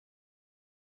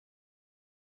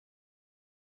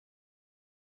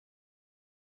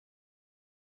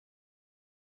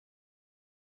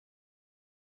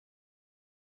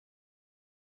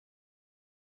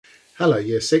Hello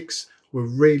Year 6, we're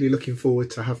really looking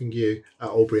forward to having you at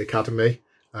Oldbury Academy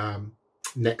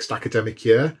next academic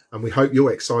year, and we hope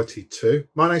you're excited too.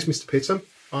 My name's Mr Pitton.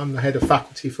 I'm the Head of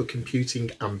Faculty for Computing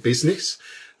and Business,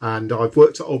 and I've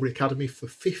worked at Oldbury Academy for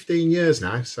 15 years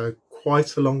now, so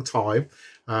quite a long time.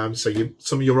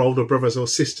 Some of your older brothers or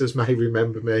sisters may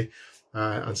remember me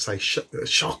and say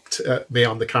shocked at me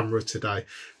on the camera today.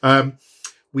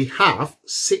 We have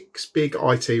 6 big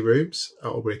IT rooms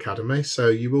at Oldbury Academy, so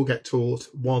you will get taught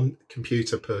 1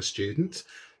 computer per student.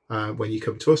 When you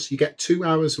come to us, you get 2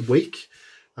 hours a week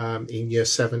in year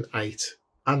 7, 8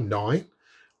 and 9,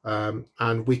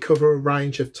 and we cover a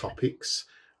range of topics.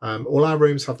 All our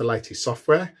rooms have the latest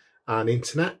software and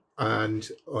internet, and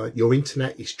your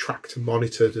internet is tracked and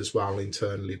monitored as well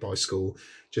internally by school,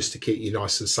 just to keep you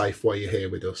nice and safe while you're here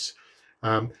with us.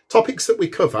 Topics that we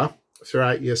cover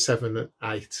throughout year 7,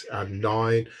 8 and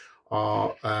 9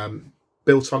 are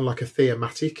built on like a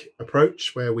thematic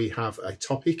approach, where we have a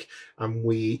topic and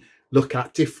we look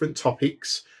at different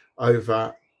topics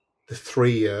over the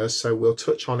 3 years. So we'll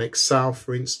touch on Excel,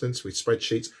 for instance, with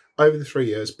spreadsheets over the 3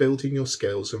 years, building your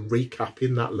skills and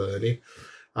recapping that learning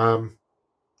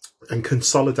and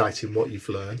consolidating what you've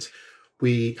learned.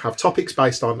 We have topics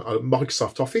based on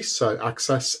Microsoft Office, so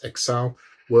Access, Excel,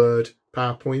 Word,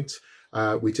 PowerPoint.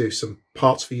 We do some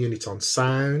parts for unit on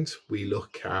sound. We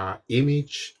look at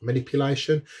image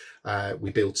manipulation.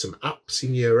 We build some apps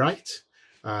in year 8,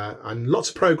 and lots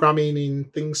of programming in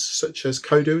things such as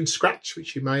Coder and Scratch,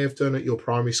 which you may have done at your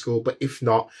primary school, but if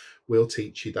not, we'll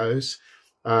teach you those.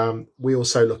 We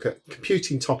also look at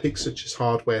computing topics such as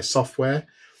hardware, software,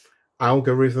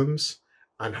 algorithms,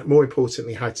 and more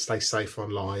importantly, how to stay safe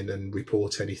online and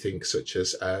report anything such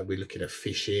as we're looking at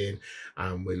phishing,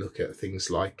 and we look at things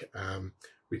like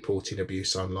reporting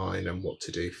abuse online and what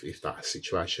to do if that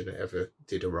situation ever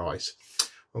did arise.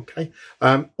 Okay.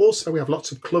 Also, we have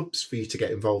lots of clubs for you to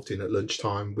get involved in at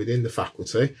lunchtime within the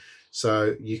faculty.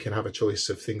 So you can have a choice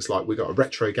of things like, we've got a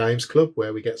retro games club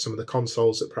where we get some of the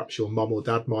consoles that perhaps your mum or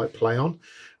dad might play on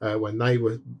when they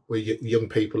were young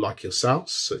people like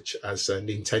yourselves, such as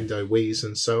Nintendo Wii's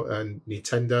and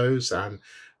Nintendos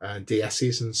and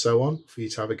DS's and so on, for you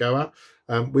to have a go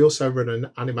at. We also run an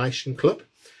animation club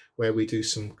where we do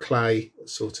some clay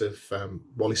sort of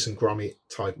Wallace and Gromit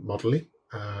type modelling.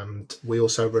 And we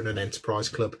also run an enterprise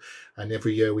club, and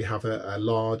every year we have a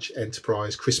large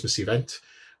enterprise Christmas event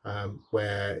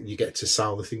where you get to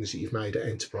sell the things that you've made at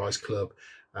Enterprise Club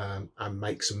and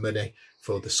make some money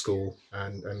for the school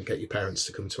and get your parents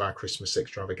to come to our Christmas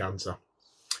extravaganza.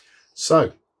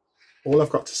 So all I've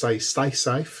got to say is stay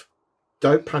safe.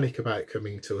 Don't panic about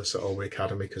coming to us at Oldbury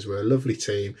Academy, because we're a lovely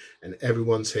team and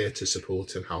everyone's here to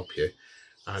support and help you.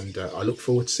 And I look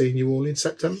forward to seeing you all in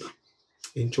September.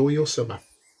 Enjoy your summer.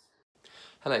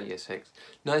 Hello Year 6,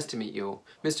 nice to meet you all.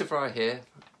 Mr Fry here,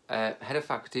 Head of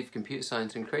Faculty for Computer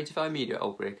Science and Creative Media at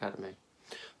Oldbury Academy.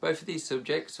 Both of these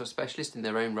subjects are specialists in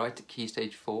their own right at Key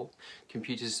Stage 4,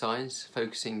 Computer Science,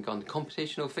 focusing on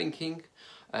computational thinking,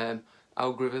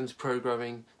 algorithms,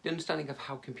 programming, the understanding of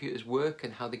how computers work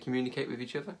and how they communicate with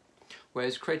each other.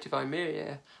 Whereas Creative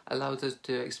Media allows us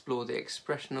to explore the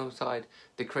expressional side,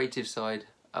 the creative side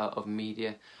of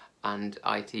media and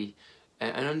IT,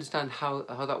 and understand how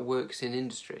that works in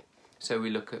industry. So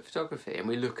we look at photography, and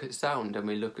we look at sound, and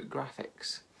we look at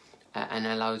graphics, and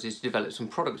allows us to develop some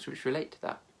products which relate to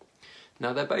that.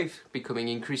 Now they're both becoming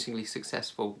increasingly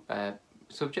successful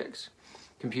subjects.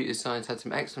 Computer science had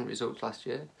some excellent results last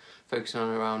year, focusing on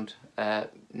around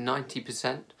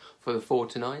 90% for the 4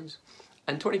 to 9s,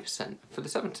 and 20% for the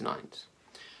 7 to 9s.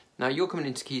 Now you're coming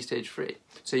into Key Stage 3,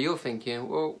 so you're thinking,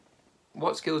 well,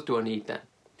 what skills do I need then?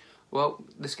 Well,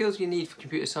 the skills you need for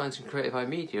computer science and creative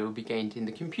media will be gained in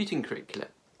the computing curriculum.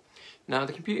 Now,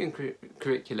 the computing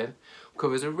curriculum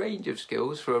covers a range of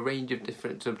skills for a range of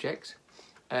different subjects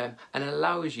and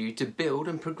allows you to build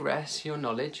and progress your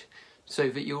knowledge so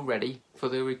that you're ready for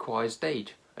the required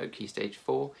stage at Key Stage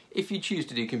 4 if you choose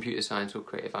to do computer science or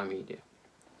creative media.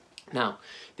 Now,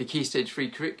 the Key Stage 3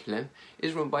 curriculum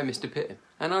is run by Mr Pitton,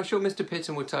 and I'm sure Mr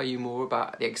Pitton will tell you more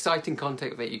about the exciting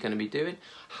content that you're going to be doing,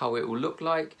 how it will look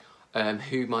like,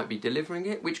 who might be delivering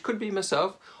it, which could be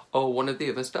myself or one of the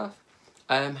other staff,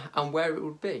 and where it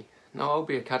would be. Now,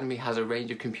 Oldbury Academy has a range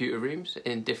of computer rooms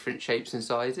in different shapes and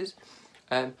sizes,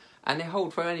 and they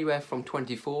hold for anywhere from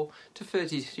 24 to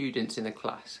 30 students in a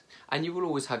class, and you will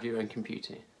always have your own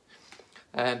computer.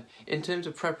 In terms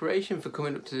of preparation for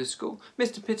coming up to the school,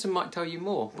 Mr Pitton might tell you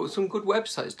more, but some good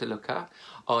websites to look at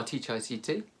are Teach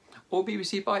ICT or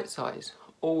BBC Bite Size,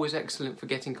 always excellent for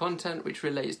getting content which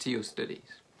relates to your studies.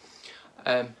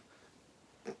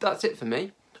 That's it for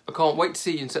me. I can't wait to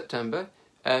see you in September.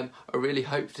 I really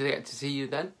hope to get to see you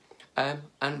then.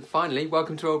 And finally,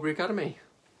 welcome to Oldbury Academy.